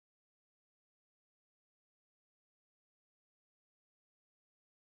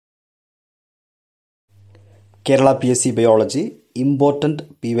Kerala PSC biology important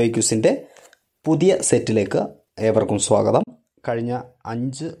PYQസിൻ്റെ പുതിയ സെറ്റിലേക്ക് ഏവർക്കും സ്വാഗതം. കഴിഞ്ഞ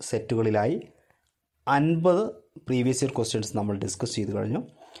 5 സെറ്റുകളിലായി 50 പ്രീവിയസ് ഇയർ ക്വസ്റ്റ്യൻസ് നമ്മൾ ഡിസ്കസ് ചെയ്ത് കഴിഞ്ഞു.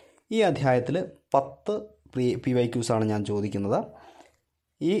 ഈ അധ്യായത്തിൽ 10 PYQസാണ് ഞാൻ ചോദിക്കുന്നത്.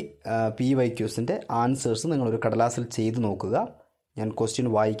 ഈ PYQസിൻ്റെ ആൻസേഴ്സ് നിങ്ങളൊരു കടലാസിൽ ചെയ്ത് നോക്കുക. ഞാൻ ക്വസ്റ്റ്യൻ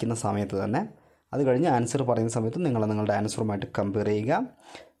വായിക്കുന്ന സമയത്ത് തന്നെ, അത് കഴിഞ്ഞ് ആൻസർ പറയുന്ന സമയത്ത് നിങ്ങൾ നിങ്ങളുടെ ആൻസറുമായിട്ട് കമ്പയർ ചെയ്യുക.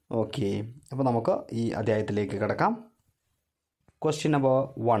 ഓക്കെ, അപ്പോൾ നമുക്ക് ഈ അധ്യായത്തിലേക്ക് കിടക്കാം. Question number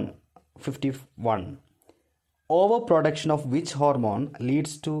 51. Over production of which hormone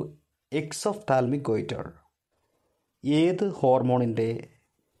leads to exophthalmic goitre? ഏത് ഹോർമോണിൻ്റെ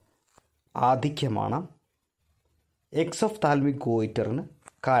ആധിക്യമാണ് എക്സോഫ്താൽമിക് ഗോയിറ്ററിന്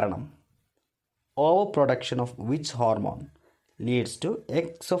കാരണം? Over production of which hormone leads to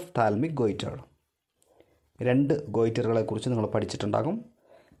exophthalmic goitre? 2 ഗോയിറ്ററുകളെ കുറിച്ച് നിങ്ങൾ പഠിച്ചിട്ടുണ്ടാകും.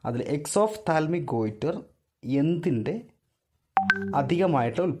 അതിൽ എക്സോഫ്താൽമിക് ഗോയിറ്റർ എന്തിൻ്റെ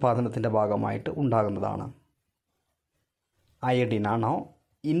അധികമായിട്ട് ഉൽപ്പാദനത്തിൻ്റെ ഭാഗമായിട്ട് ഉണ്ടാകുന്നതാണ്? അയഡിനാണോ,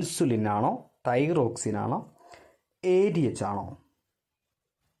 ഇൻസുലിനാണോ, തൈറോക്സിനാണോ, ADH ആണോ?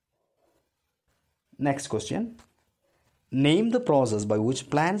 Next question, name the process by which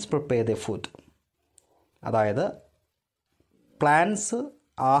plants prepare the food. അതായത് പ്ലാന്റ്സ്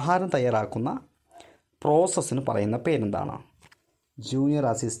ആഹാരം തയ്യാറാക്കുന്ന പ്രോസസ്സിന് പറയുന്ന പേരെന്താണ്? ജൂനിയർ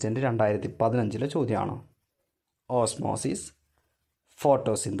അസിസ്റ്റൻ്റ് 2015 ചോദ്യമാണ്. Osmosis,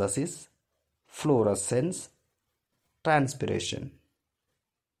 photosynthesis, fluorescence, transpiration.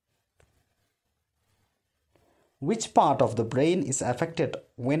 Which part of the brain is affected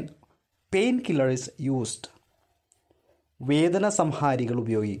when pain killer is used? വേദന സംഹാരികൾ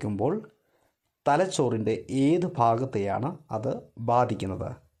ഉപയോഗിക്കുമ്പോൾ തലച്ചോറിൻ്റെ ഏത് ഭാഗത്തെയാണ് അത്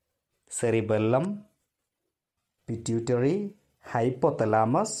ബാധിക്കുന്നത്? Cerebellum, pituitary,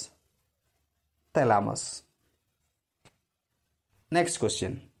 hypothalamus, thalamus. Next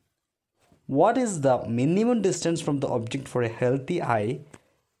question. What is the minimum distance from the object for a healthy eye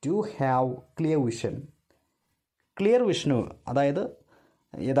to have clear vision? Clear വിഷനു, അതായത്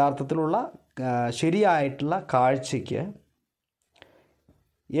യഥാർത്ഥത്തിലുള്ള ശരിയായിട്ടുള്ള കാഴ്ചയ്ക്ക്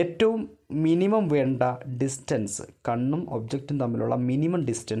ഏറ്റവും മിനിമം വേണ്ട ഡിസ്റ്റൻസ്, കണ്ണും ഒബ്ജക്റ്റും തമ്മിലുള്ള മിനിമം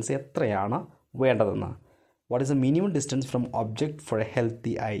ഡിസ്റ്റൻസ് എത്രയാണ് വേണ്ടതെന്ന്? What is the minimum distance from object four A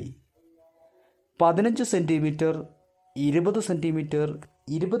healthy I? 15 centimetre, 20 centimetre,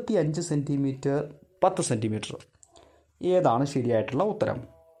 25 centimetre, 10 centimetre. ഏതാണ് ശരിയായിട്ടുള്ള ഉത്തരം?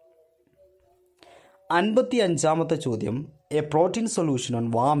 55ാമത്തെ ചോദ്യം, A protein solution on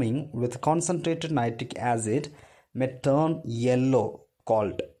warming with concentrated nitric acid മെ ടേൺ യെല്ലോ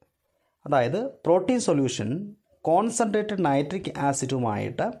കോൾഡ്. അതായത് പ്രോട്ടീൻ സൊല്യൂഷൻ കോൺസെൻട്രേറ്റഡ് നൈട്രിക്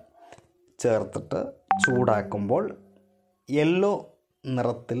ആസിഡുമായിട്ട് ചേർത്തിട്ട് ചൂടാക്കുമ്പോൾ yellow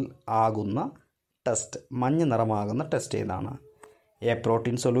നിറത്തിൽ ആകുന്ന test, മഞ്ഞ നിറമാകുന്ന ടെസ്റ്റ് ഏതാണ്? A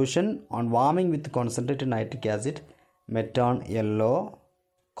protein solution on warming with concentrated nitric acid മെ ടേൺ യെല്ലോ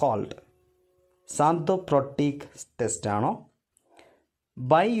കോൾഡ്. സാന്തോപ്രോട്ടിക് ടെസ്റ്റ് ആണോ?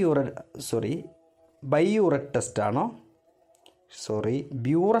 ബൈയൂററ്റ് test ആണോ?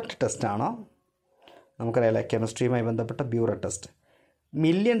 ബ്യൂററ്റ് ടെസ്റ്റ് ആണോ? നമുക്കറിയാലോ കെമിസ്ട്രിയുമായി ബന്ധപ്പെട്ട ബ്യൂററ്റ് ടെസ്റ്റ്.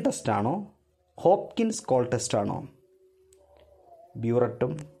 മില്യൺ ടെസ്റ്റ് ആണോ? ഹോപ്കിൻസ് കോൾ ടെസ്റ്റ് ആണോ?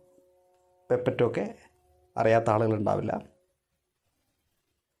 ബ്യൂററ്റും പെപ്പറ്റും ഒക്കെ അറിയാത്ത ആളുകളുണ്ടാവില്ല.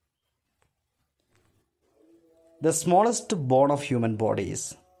 The smallest bone of human bodies.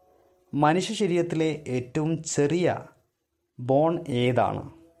 മനുഷ്യ ശരീരത്തിലെ ഏറ്റവും ചെറിയ ബോൺ ഏതാണ്?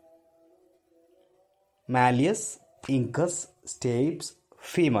 Malleus, incus, സ്റ്റേപ്സ്,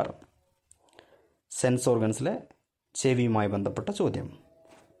 femur. സെൻസ് ഓർഗൻസിലെ ചെവിയുമായി ബന്ധപ്പെട്ട ചോദ്യം.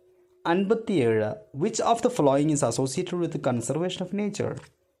 57. Which of the following is associated with conservation of nature?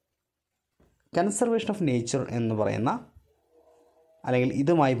 Conservation of nature എന്ന് പറയുന്ന അല്ലെങ്കിൽ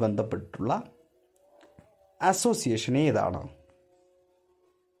ഇതുമായി ബന്ധപ്പെട്ടുള്ള അസോസിയേഷൻ ഏതാണ്?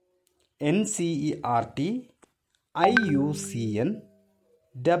 NCERT, IUCN,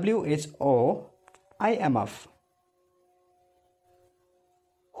 WHO, IMF.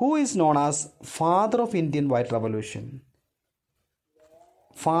 Who is known as father of Indian White Revolution?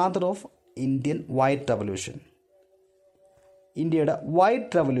 Father of Indian white revolution. ഇന്ത്യയുടെ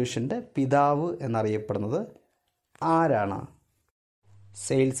white റവല്യൂഷൻ്റെ പിതാവ് എന്നറിയപ്പെടുന്നത് ആരാണ്?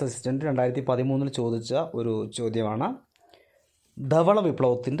 സെയിൽസ് അസിസ്റ്റൻ്റ് 2013 ചോദിച്ച ഒരു ചോദ്യമാണ്. ധവള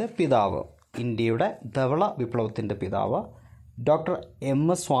വിപ്ലവത്തിൻ്റെ പിതാവ്, ഇന്ത്യയുടെ ധവള വിപ്ലവത്തിൻ്റെ പിതാവ് doctor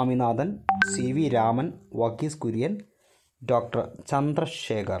MS Swaminathan, CV Raman, Varghese Kurian, doctor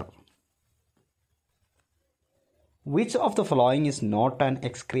Chandrasekhar. Which of the following is not an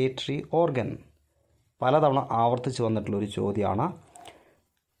excretory organ? പലതവണ ആവർത്തിച്ച് വന്നിട്ടുള്ളൊരു ചോദ്യമാണ്.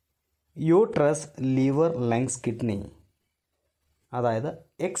 Uterus, liver, lungs, kidney. അതായത്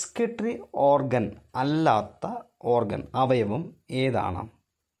എക്സ്ക്രീറ്ററി ഓർഗൻ അല്ലാത്ത ഓർഗൻ അവയവം ഏതാണ്?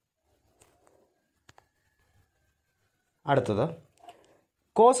 അടുത്തത്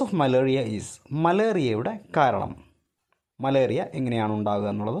കോസ് ഓഫ് മലേറിയ ഈസ്. മലേറിയയുടെ കാരണം. മലേറിയ എങ്ങനെയാണ് ഉണ്ടാകുക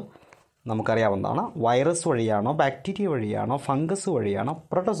എന്നുള്ളത് നമുക്കറിയാവുന്നതാണ്. Virus വഴിയാണോ, bacteria വഴിയാണോ, fungus വഴിയാണോ,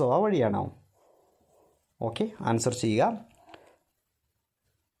 protozoa വഴിയാണോ? Okay, answer ചെയ്യുക.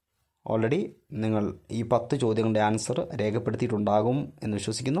 ഓൾറെഡി നിങ്ങൾ ഈ 10 ചോദ്യങ്ങളുടെ ആൻസർ രേഖപ്പെടുത്തിയിട്ടുണ്ടാകും എന്ന്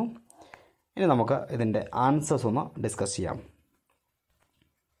വിശ്വസിക്കുന്നു. ഇനി നമുക്ക് ഇതിൻ്റെ ആൻസേഴ്സ് ഒന്ന് ഡിസ്കസ് ചെയ്യാം.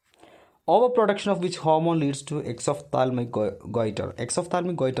 Over production of which hormone leads to exophthalmic goitre.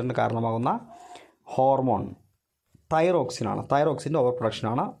 Exophthalmic ഗോയിറ്ററിന് കാരണമാകുന്ന ഹോർമോൺ തൈറോക്സിനാണ്. തൈറോക്സിൻ്റെ ഓവർ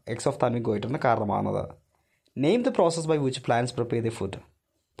പ്രൊഡക്ഷനാണ് എക്സോഫ്താൽമിക് ഗോയിറ്ററിന് കാരണമാകുന്നത്. Name the process by which plants prepare the food.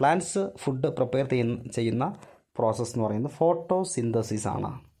 Plants food prepare ചെയ്യുന്ന പ്രോസസ്സ് എന്ന് പറയുന്നത് ഫോട്ടോസിന്തസിസ്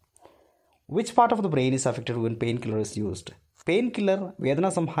ആണ്. Which part of the brain is affected when pain killer is used. Pain killer വേദന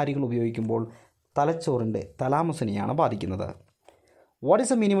സംഹാരികൾ ഉപയോഗിക്കുമ്പോൾ തലച്ചോറിൻ്റെ തലാമസിനെയാണ് ബാധിക്കുന്നത്. What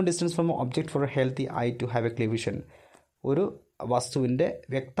is A minimum distance from object four A healthy I to have A clear vision. ഒരു വസ്തുവിൻ്റെ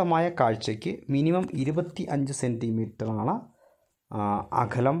വ്യക്തമായ കാഴ്ചയ്ക്ക് minimum 25 സെൻറ്റിമീറ്ററാണ്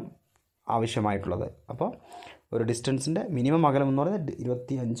അകലം ആവശ്യമായിട്ടുള്ളത്. അപ്പോൾ ഒരു ഡിസ്റ്റൻസിൻ്റെ മിനിമം അകലം എന്ന് പറയുന്നത്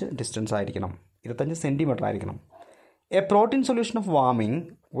 25 ഡിസ്റ്റൻസ് ആയിരിക്കണം, 25 സെൻറ്റിമീറ്റർ ആയിരിക്കണം. A protein solution of warming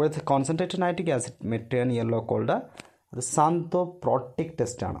with concentrated nitric acid മെറ്റേൺ yellow called. അത് സാന്തോപ്രോട്ടിക്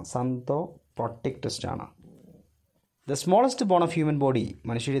ടെസ്റ്റാണ്. സാന്തോപ്രോട്ടിക് ടെസ്റ്റാണ്. The smallest bone of human body.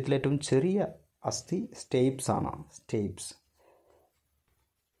 മനുഷ്യരീരത്തിലെ ഏറ്റവും ചെറിയ അസ്ഥി സ്റ്റേപ്സ് ആണ്. സ്റ്റേപ്സ്.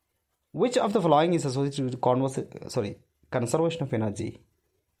 Which of the following is associated with conservation of energy.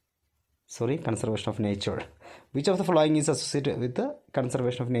 Conservation of nature. Which of the following is associated with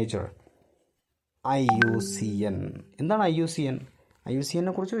conservation of nature. IUCN. എന്താണ് IUCN?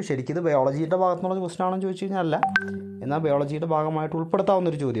 IUCNനെ കുറിച്ച് ശരിക്കും ഇത് ബയോളജിയുടെ ഭാഗത്തുനിന്നുള്ള question ആണെന്ന് ചോദിച്ചു കഴിഞ്ഞാൽ അല്ല, എന്നാൽ ബയോളജിയുടെ ഭാഗമായിട്ട്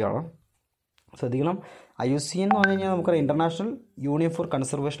ഉൾപ്പെടുത്താവുന്നൊരു ചോദ്യമാണ്. ശ്രദ്ധിക്കണം, IUCN എന്ന് പറഞ്ഞു കഴിഞ്ഞാൽ നമുക്കറിയാം international union four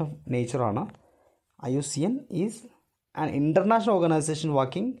conservation of നേച്ചറാണ്. IUCN is an international organisation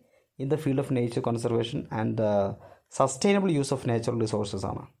working in the field of nature conservation and sustainable use of natural resources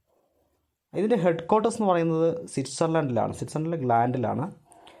ആണ്. ഇതിൻ്റെ ഹെഡ് ക്വാർട്ടേഴ്സ് എന്ന് പറയുന്നത് സ്വിറ്റ്സർലൻഡിലെ ഗ്ലാൻഡിലാണ്.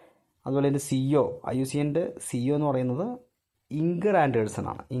 അതുപോലെ ഇതിൻ്റെ CEO, IUCNൻ്റെ CEO എന്ന് പറയുന്നത് ഇംഗർ ആൻഡേഴ്സൺ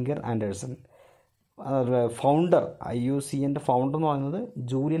ആണ്. ഫൗണ്ടർ, IUCNൻ്റെ ഫൗണ്ടർ എന്ന് പറയുന്നത്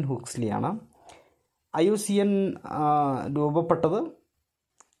ജൂലിയൻ ഹുക്സ്ലിയാണ്. IUCN രൂപപ്പെട്ടത്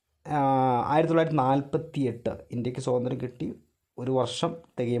 1948 ഇന്ത്യക്ക് സ്വാതന്ത്ര്യം കിട്ടി 1 വർഷം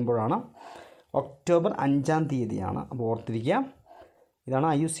തികയുമ്പോഴാണ്. ഒക്ടോബർ 5-ാം തീയതിയാണ്. അപ്പോൾ ഓർത്തിരിക്കുക, ഇതാണ്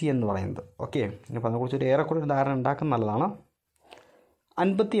IUCN എന്ന് പറയുന്നത്. ഓക്കെ, അപ്പോൾ അതിനെക്കുറിച്ചൊരു ഏറെക്കുറെ ഒരു ധാരണ ഉണ്ടാക്കുന്ന നല്ലതാണ്.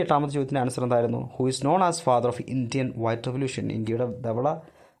 58ാമത്തെ ചോദ്യത്തിൻ്റെ ആൻസർ എന്തായിരുന്നു? Who is known as father of Indian white revolution. ഇന്ത്യയുടെ ധവള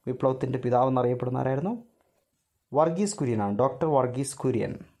വിപ്ലവത്തിൻ്റെ പിതാവ് എന്നറിയപ്പെടുന്ന ആരായിരുന്നു? വർഗീസ് കുര്യനാണ്. ഡോക്ടർ വർഗീസ്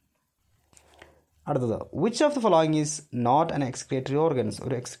കുര്യൻ. അടുത്തത് which of the following is not an excretory organs.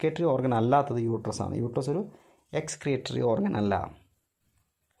 ഒരു എക്സ്ക്രീറ്ററി ഓർഗൻ അല്ലാത്തത് യൂട്രസ് ആണ്. യൂട്രസ് ഒരു എക്സ്ക്രീറ്ററി ഓർഗൻ അല്ല.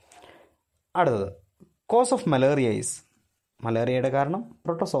 അടുത്തത് കോസ് ഓഫ് മലേറിയ ഈസ്. മലേറിയയുടെ കാരണം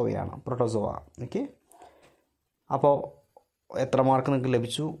പ്രോട്ടോസോവ. ഓക്കെ, അപ്പോൾ എത്ര മാർക്ക് നിങ്ങൾക്ക്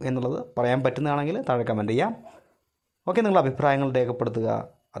ലഭിച്ചു എന്നുള്ളത് പറയാൻ പറ്റുന്നതാണെങ്കിൽ താഴെ കമൻറ്റ് ചെയ്യാം. ഓക്കെ, നിങ്ങളുടെ അഭിപ്രായങ്ങൾ രേഖപ്പെടുത്തുക.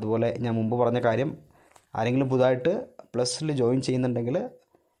 അതുപോലെ ഞാൻ മുമ്പ് പറഞ്ഞ കാര്യം, ആരെങ്കിലും പുതുതായിട്ട് +ൽ ജോയിൻ ചെയ്യുന്നുണ്ടെങ്കിൽ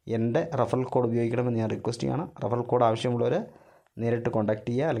എൻ്റെ റഫറൽ കോഡ് ഉപയോഗിക്കണമെന്ന് ഞാൻ റിക്വസ്റ്റ് ചെയ്യാണ്. റഫറൽ കോഡ് ആവശ്യമുള്ളവർ നേരിട്ട്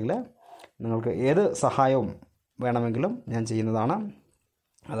കോൺടാക്റ്റ് ചെയ്യുക, അല്ലെങ്കിൽ നിങ്ങൾക്ക് ഏത് സഹായവും വേണമെങ്കിലും ഞാൻ ചെയ്യുന്നതാണ്.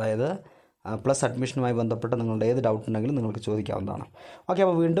 അതായത് പ്ലസ് അഡ്മിഷനുമായി ബന്ധപ്പെട്ട് നിങ്ങളുടെ ഏത് ഡൗട്ട് ഉണ്ടെങ്കിലും നിങ്ങൾക്ക് ചോദിക്കാവുന്നതാണ്. ഓക്കെ,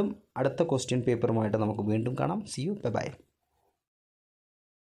 അപ്പോൾ വീണ്ടും അടുത്ത ക്വസ്റ്റ്യൻ പേപ്പറുമായിട്ട് നമുക്ക് വീണ്ടും കാണാം. C U, by.